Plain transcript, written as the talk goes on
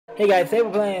Hey guys, today we're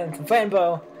playing some Fran.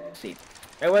 See,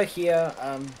 right over here,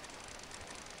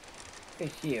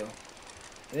 it's you.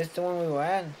 Is this the one we were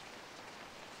at?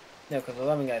 No, because the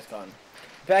 11 guy's gone.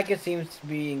 The package seems to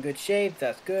be in good shape,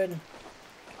 that's good.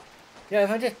 You know, if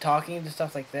I'm just talking to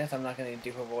stuff like this, I'm not going to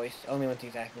do her voice, only when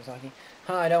she's actually talking.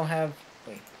 I don't have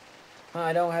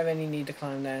any need to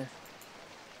climb that.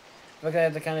 Look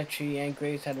at the kind of tree Aunt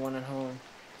Grace had one at home.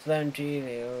 Slim tree,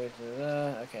 they always,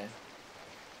 okay.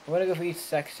 I'm gonna go for each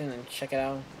section and check it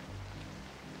out.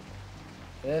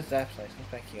 There's that place.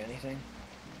 What's back here? Anything?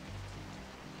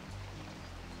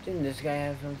 Didn't this guy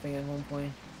have something at one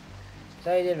point?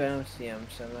 So I did, but I don't see him,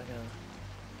 so I'm not gonna...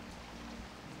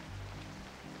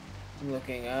 I'm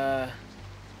looking, I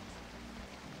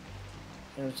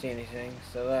don't see anything,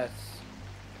 so let's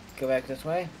go back this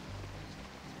way.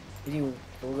 We'll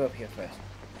go up here first.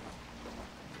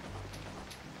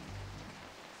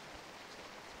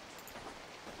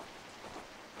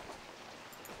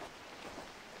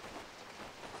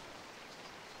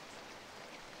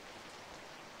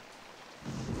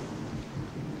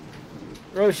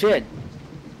 Oh shit!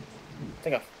 It's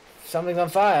like something's on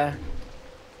fire.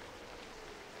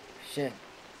 Shit.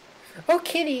 Oh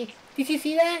kitty! Did you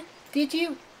see that? Did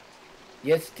you?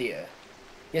 Yes dear.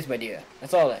 Yes my dear.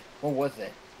 That's all that. What was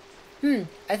it?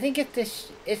 I think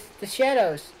it's the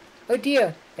shadows. Oh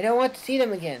dear, I don't want to see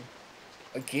them again.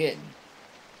 Again?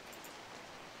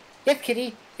 Yes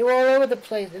kitty, they were all over the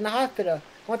place in the hospital.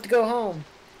 I want to go home.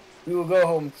 We will go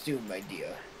home soon my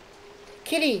dear.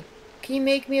 Kitty, can you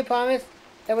make me a promise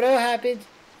that whatever happens,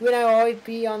 you and I will always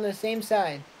be on the same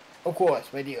side? Of course,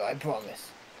 my dear, I promise.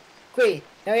 Great,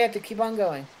 now we have to keep on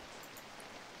going.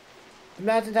 The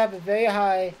mountaintop is very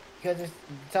high because it's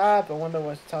the top. I wonder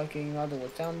what's talking other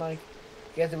would sound like.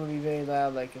 I guess it would be very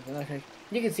loud, like if electric.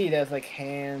 You can see there's like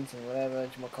hands and whatever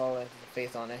you might call it, there's a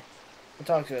face on it. We'll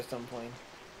talk to it at some point.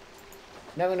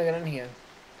 Now we're gonna get in here.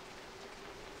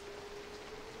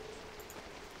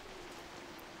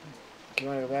 You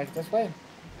wanna go back this way?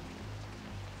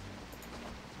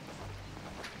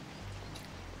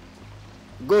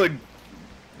 Good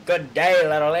day,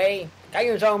 little lady. Can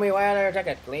you show me where their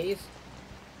ticket, please?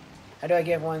 How do I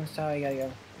get one? Sorry, I gotta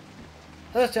go.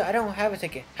 Hello, sir. I don't have a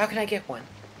ticket. How can I get one?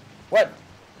 What?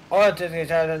 All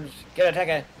citizens get a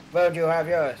ticket. Where do you have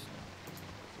yours?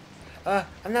 I'm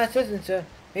not a citizen, sir.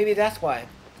 Maybe that's why.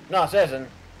 Not a citizen?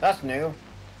 That's new.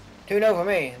 Too new for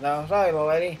me, though. Sorry, little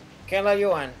lady. Can't let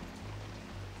you in.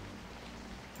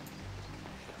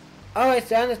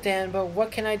 Alright, I understand, but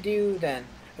what can I do then?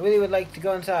 I really would like to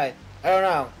go inside. I don't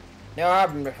know. Never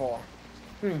happened before.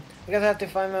 I guess I have to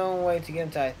find my own way to get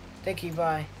inside. Thank you,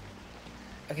 bye.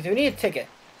 Okay, so we need a ticket.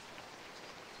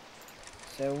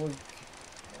 So we'll...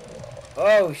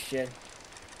 Oh, shit.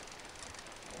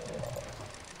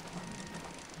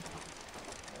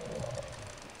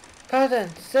 Pardon,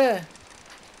 sir.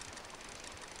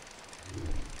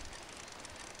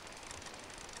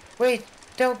 Wait,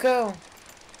 don't go.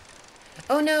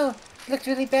 Oh no, it looks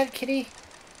really bad, kitty.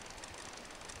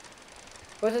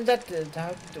 Wasn't that the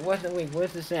doctor? Wait,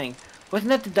 what's the saying? Wasn't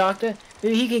that the doctor?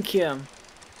 Maybe he can cure him.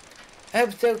 I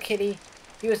hope so, kitty.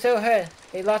 He was so hurt.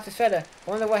 He lost his feather. I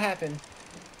wonder what happened.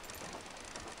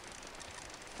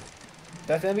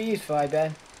 That's gonna be useful, I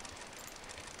bet.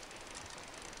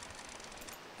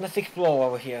 Let's explore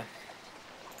over here.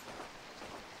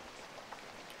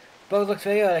 Boat looks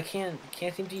very odd. I can't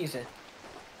seem to use it.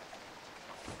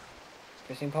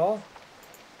 Fishing pole?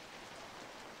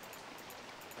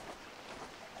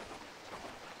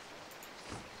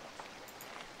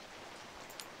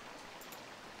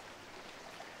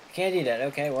 Can't do that.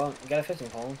 Okay, well, we got a fishing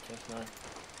pole. Just not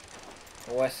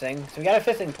the worst thing. So we got a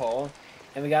fishing pole,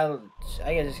 and we got.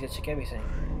 I gotta just check everything.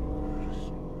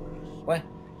 What?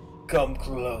 Come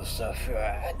closer,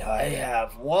 friend. I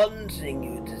have one thing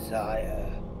you desire.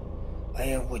 I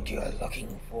am what you're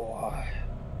looking for.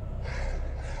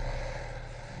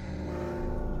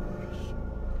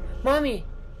 Mommy!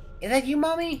 Is that you,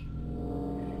 Mommy?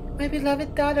 My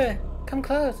beloved daughter, come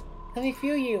close. Let me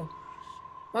feel you.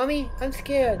 Mommy, I'm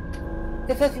scared.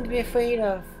 There's nothing to be afraid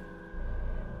of.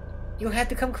 You have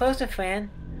to come closer, Fran.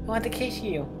 I want to kiss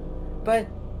you. But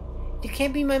you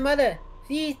can't be my mother.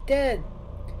 She's dead.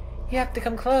 You have to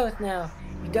come close now.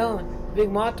 If you don't, the big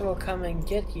monster will come and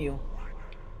get you.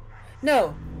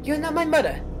 No, you're not my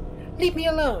mother. Leave me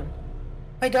alone.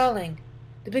 My darling,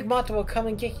 the big monster will come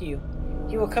and get you.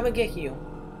 He will come and get you.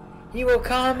 He will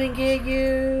come and get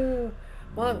you.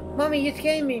 Mommy, you're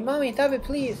scaring me. Mommy, stop it,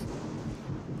 please.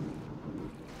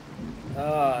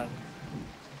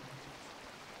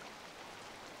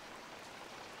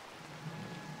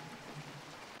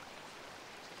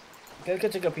 Go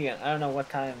check up here. I don't know what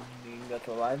time you can go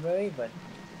to a library, but...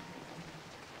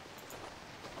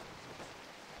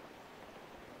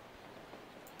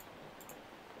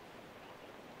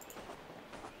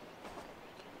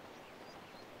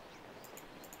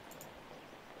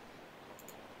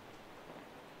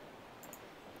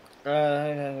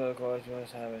 of course, you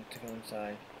must have it to come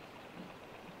inside.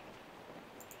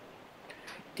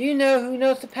 Do you know who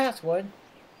knows the password?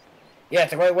 Yes,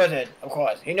 the Great Wizard, of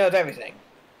course. He knows everything.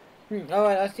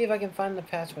 Alright, I'll see if I can find the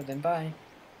password then. Bye.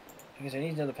 Because I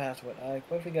need to know the password. Alright,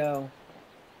 where if we go?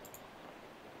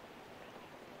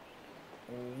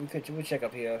 We'll check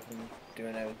up here from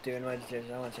doing my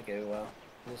decision. I want to check it well.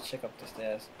 Let's check up the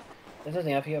stairs. There's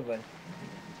nothing up here, but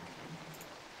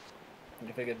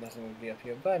I figured nothing would be up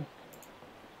here, but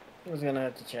I was gonna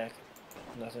have to check.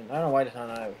 Nothing. I don't know why it's not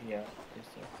out here. It's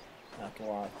not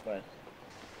locked, but.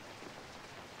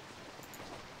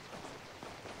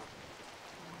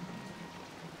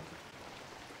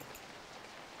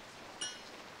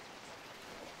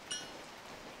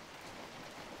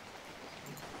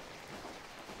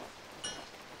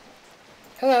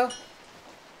 Hello.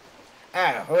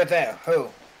 Ah, who is there? Who?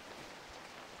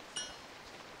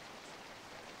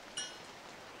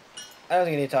 I don't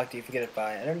think I need to talk to you. Forget it.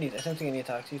 Bye. I don't think I need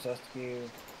to talk to you. So ask you.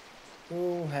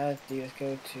 Who has the let's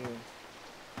go to?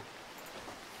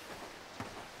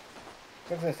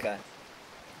 Look at this guy.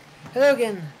 Hello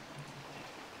again.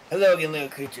 Hello again, little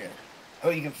creature.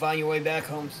 Hope you can find your way back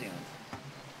home soon.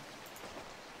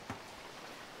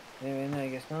 Anyway, no, I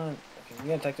guess not. Okay, we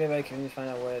gotta talk to everybody. Can we find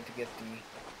out where to get the?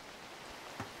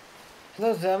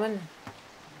 Hello, Zelman.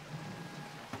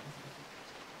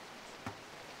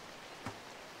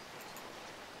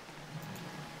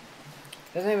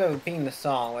 Doesn't even repeating the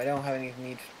song. I don't have any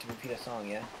need to repeat a song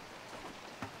yet.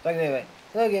 Talk to everybody.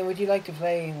 Hello again. Would you like to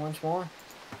play once more?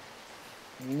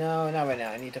 No, not right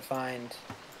now. I need to find.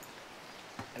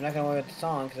 I'm not gonna worry about the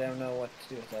song because I don't know what to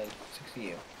do with that. It's up to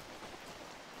you.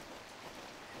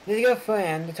 Need to go,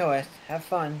 Fran, the tourist. Have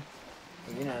fun.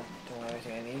 But you're not doing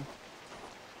everything I need.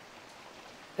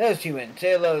 Those two men.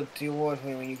 Say hello to your ward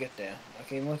when you get there.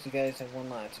 Okay, most of you guys have one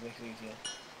line, so it makes it easier.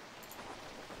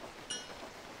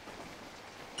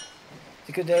 It's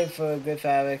a good day for good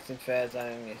fabrics and threads.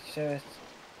 I'm your tourist.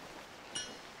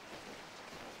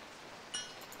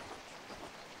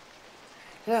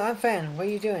 Hello, I'm Fran. What are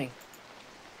you doing?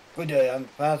 Good day. I'm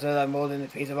faster than molding a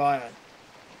piece of iron.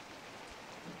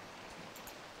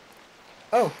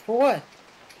 Oh, for what?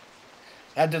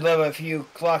 I deliver a few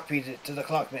clock pieces to the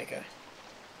clockmaker.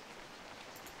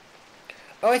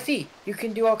 Oh, I see. You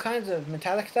can do all kinds of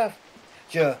metallic stuff.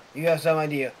 Sure, you have some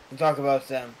idea. We'll talk about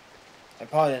them.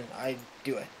 Pardon, I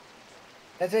do it.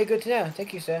 That's very good to know.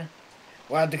 Thank you, sir.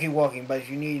 We'll have to keep walking, but if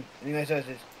you need any of my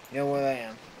services, you know where I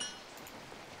am.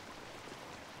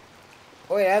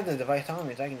 Oh, yeah, I have the device on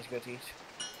me, so I can just go to each.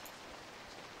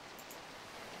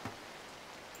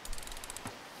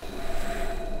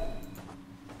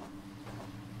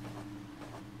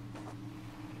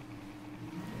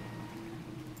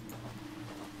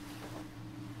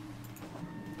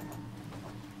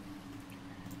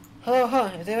 Hello, huh?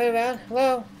 Is anybody around?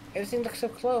 Hello? Everything looks so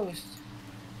closed.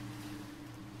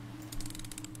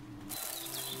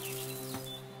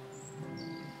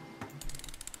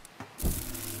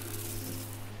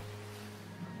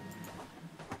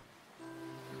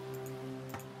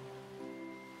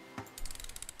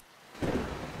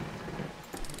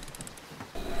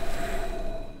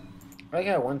 I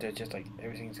gotta wonder, it's just like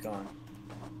everything's gone.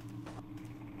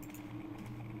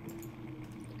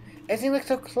 Everything looks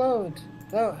so closed.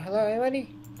 Hello,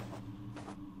 everybody?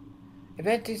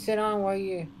 Eventually sit on while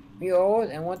you're old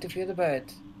and want to feel the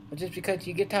birds. Or just because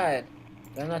you get tired.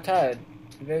 But I'm not tired.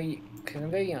 Because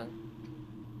I'm very young.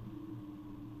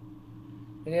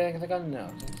 But yeah, because I got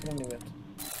no. So it's gonna do it.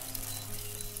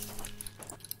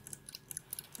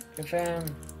 Good fam.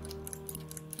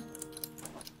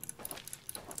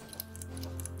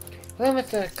 Hello,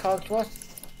 Mr. Cogsworth.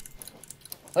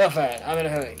 Hello, Fran. I'm in a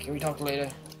hurry. Can we talk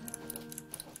later?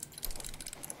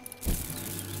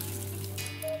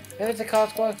 Hey, Mr.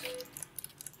 Cogsworth.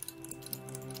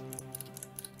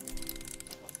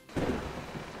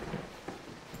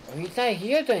 Oh, he's not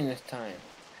here during this time.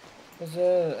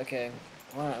 Okay.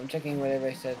 Well, I'm checking whatever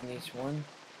I said in each one.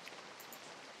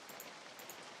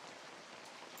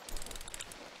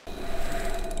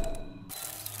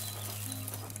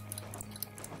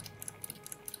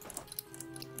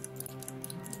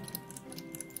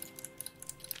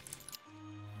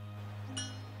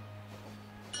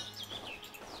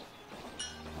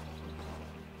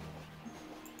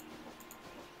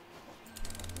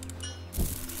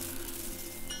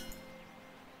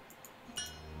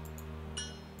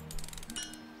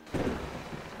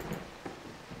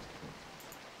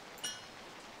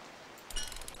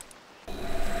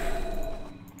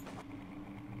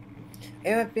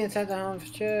 It might be inside the home for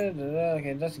sure.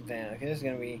 Okay, let's examine. Okay, this is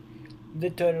gonna be the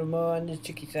total more on the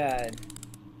tricky side.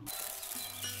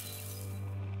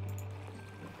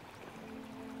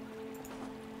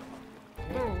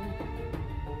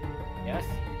 Yes?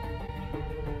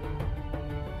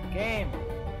 Game!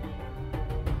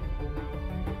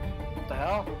 What the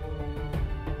hell?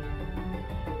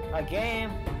 A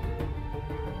game?